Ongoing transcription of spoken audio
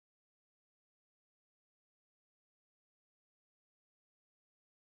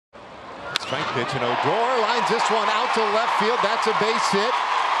Strike pitch, and Odor lines this one out to left field. That's a base hit.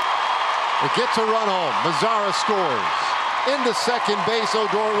 It gets a run home. Mazzara scores. Into second base,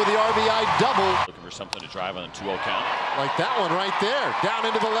 Odor with the RBI double. Looking for something to drive on a 2-0 count. Like that one right there. Down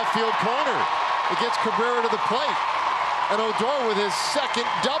into the left field corner. It gets Cabrera to the plate. And Odor with his second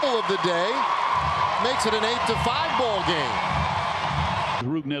double of the day makes it an 8-5 ball game.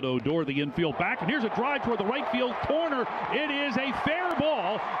 Rougned Odor, the infield back, and here's a drive toward the right field corner. It is a fair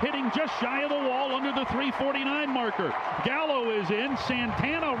ball, hitting just shy of the wall under the 349 marker. Gallo is in,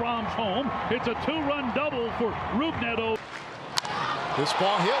 Santana romps home. It's a 2-run double for Rougned Odor. This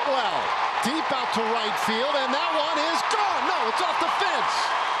ball hit well, deep out to right field, and that one is gone. No, it's off the fence.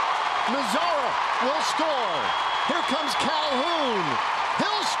 Mazzara will score. Here comes Calhoun.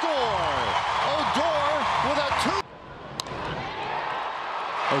 He'll score. Odor with a 2.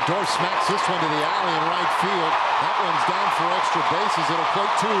 Odor smacks this one to the alley in right field. That one's down for extra bases. It'll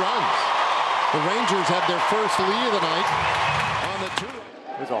plate 2 runs. The Rangers have their first lead of the night on the 2.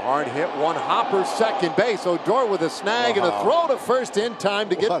 There's a hard hit, one hopper, second base. Odor with a snag and a throw to first in time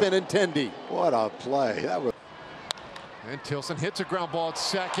to get Benintendi. What a play. That was... And Tilson hits a ground ball at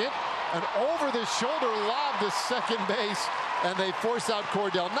second. An over-the-shoulder lob to second base, and they force out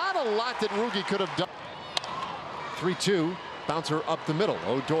Cordell. Not a lot that Rougned could have done. 3-2. Bouncer up the middle.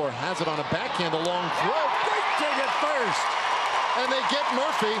 Odor has it on a backhand, a long throw. Great dig at first. And they get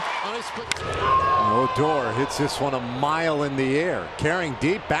Murphy on a split. Odor hits this one a mile in the air. Carrying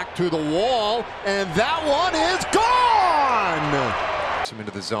deep back to the wall. And that one is gone. Some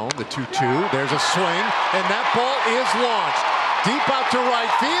into the zone, the 2-2. There's a swing. And that ball is launched. Deep out to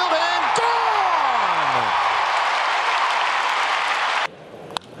right field and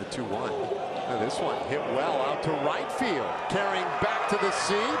gone. The 2-1. This one hit well out to right field, carrying back to the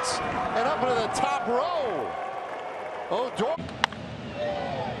seats and up into the top row. Odor.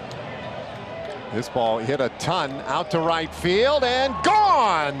 This ball hit a ton out to right field and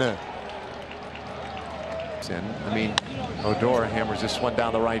gone. I mean, Odor hammers this one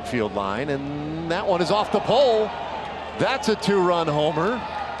down the right field line, and that one is off the pole. That's a 2-run homer.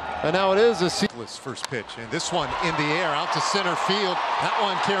 And now it is a seamless first pitch, and this one in the air out to center field. That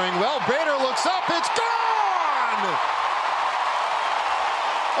one carrying well. Bader looks up. It's gone.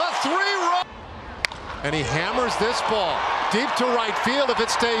 A 3-run. And he hammers this ball deep to right field. If it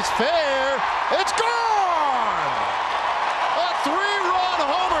stays fair, it's gone. A 3-run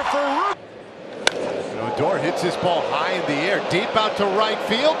homer for Rougned. Odor hits this ball high in the air, deep out to right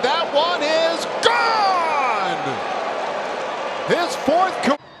field. That one is gone. His 4th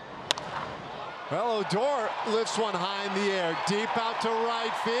career. Well, Odor lifts one high in the air, deep out to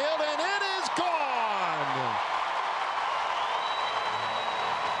right field, and it is gone.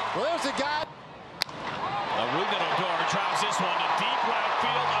 Well, there's a guy. Rougned Odor drives this one to deep right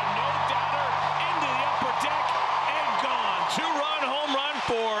field, a no-doubter into the upper deck, and gone. 2-run home run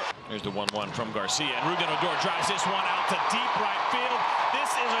for. There's the 1-1 from Garcia, and Rougned Odor drives this one out to deep right field. This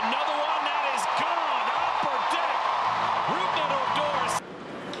is another one that is gone. Upper deck. Rougned Odor.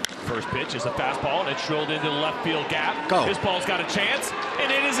 First pitch is a fastball, and it's drilled into the left field gap. This ball's got a chance,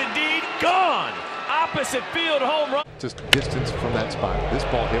 and it is indeed gone. Opposite field home run. Just distance from that spot. This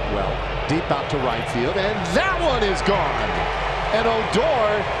ball hit well, deep out to right field, and that one is gone. And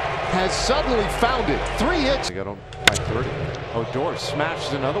Odor has suddenly found it. 3 hits. They got on by 30. Odor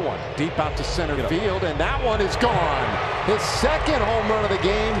smashes another one, deep out to center field, and that one is gone. His 2nd home run of the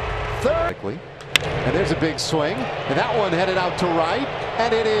game, 3rd. And there's a big swing, and that one headed out to right,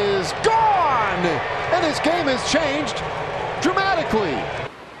 and it is gone! And this game has changed dramatically.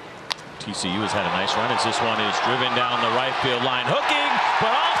 TCU has had a nice run as this one is driven down the right field line, hooking, but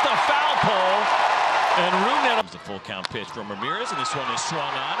off the foul pole. And Rougned. The full count pitch from Ramirez, and this one is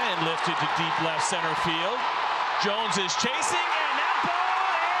swung on and lifted to deep left center field. Jones is chasing, and that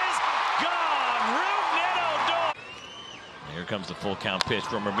ball is gone. Rougned Odor. Here comes the full count pitch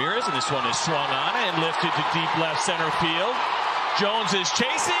from Ramirez, and this one is swung on and lifted to deep left center field. Jones is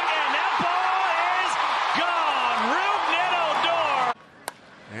chasing, and that ball is gone. Rougned Odor.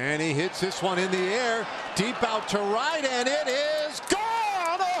 And he hits this one in the air, deep out to right, and it is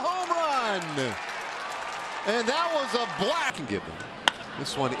gone. A home run. And that was a black. Give them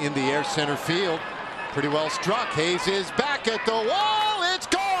this one in the air, center field. Pretty well struck. Hayes is back at the wall. It's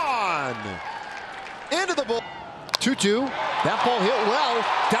gone. Into the ball. 2-2. That ball hit well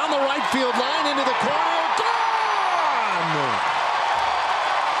down the right field line into the corner. Gone.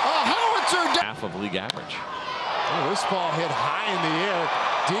 A howitzer. Half of league average. Oh, this ball hit high in the air,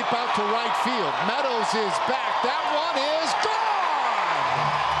 deep out to right field. Meadows is back. That one is gone.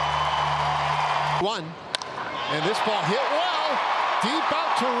 1. And this ball hit well, deep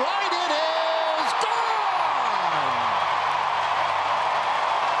out to right. It is.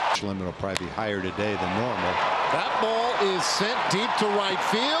 Limit will probably be higher today than normal. That ball is sent deep to right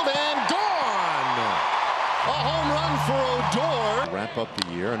field and gone. A home run for Odor. Wrap up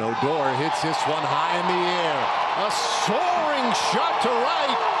the year, and Odor hits this one high in the air. A soaring shot to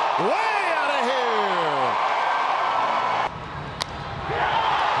right, way out of here.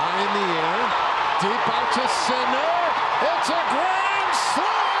 High in the air, deep out to center. It's a grand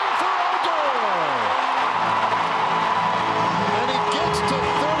slam.